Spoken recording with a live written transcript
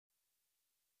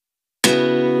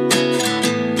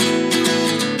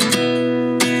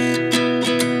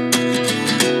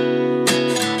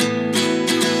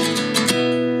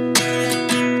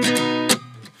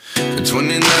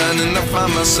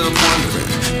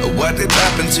what did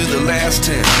happen to the last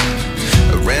 10?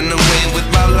 I ran away with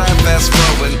my life, fast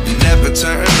forward, never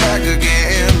turn back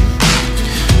again.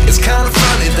 It's kind of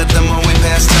funny that the more we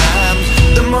pass time,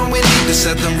 the more we need to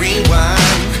set them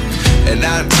rewind. And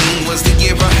 19 was the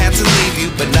year I had to leave you,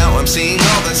 but now I'm seeing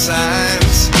all the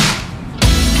signs.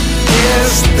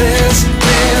 Is this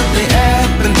really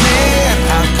happening?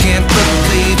 I can't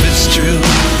believe it's true.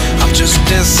 I'm just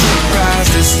as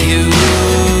surprised as you.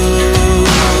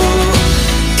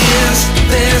 Is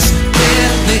this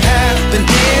really happening?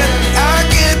 I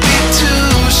can't be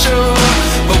too sure,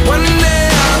 but one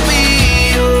day I'll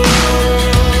be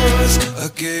yours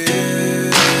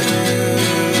again.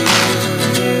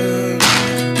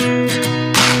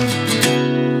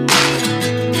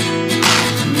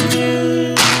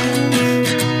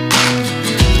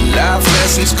 Life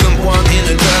lessons come one in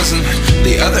a dozen,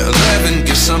 the other 11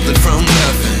 give something from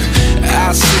nothing.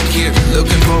 I sit here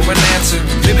looking for an answer.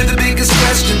 Maybe the biggest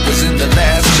question was in the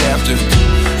last chapter.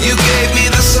 You gave me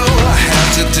the soul I have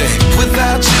today.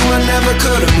 Without you I never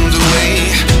could have moved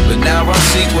away. But now I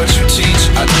see what you teach.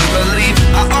 I do believe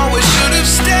I always should have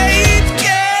stayed.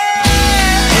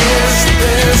 Yeah. Is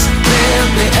this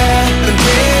really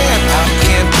happening? I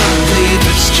can't believe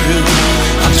it's true.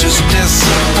 I'm just as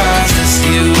surprised as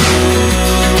you.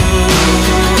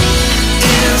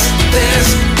 Is this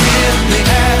really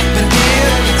happening?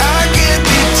 I can't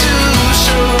be too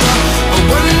sure, but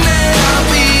one day I'll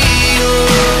be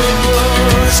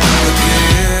yours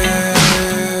again.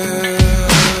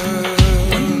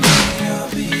 One day I'll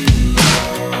be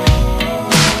yours.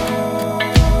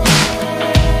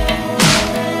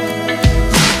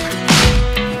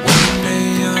 One day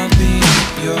I'll be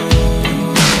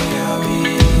yours. I'll be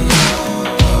yours.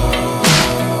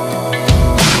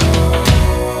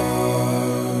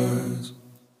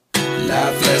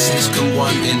 Life lessons come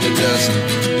one in a dozen,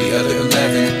 the other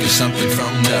 11 give something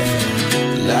from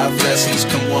nothing. Life lessons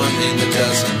come one in a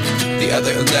dozen, the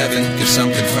other 11 give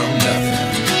something from nothing.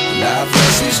 Life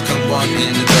lessons come one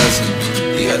in a dozen,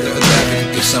 the other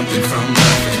 11 give something from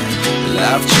nothing.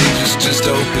 Life changes just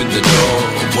open the door,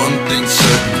 one thing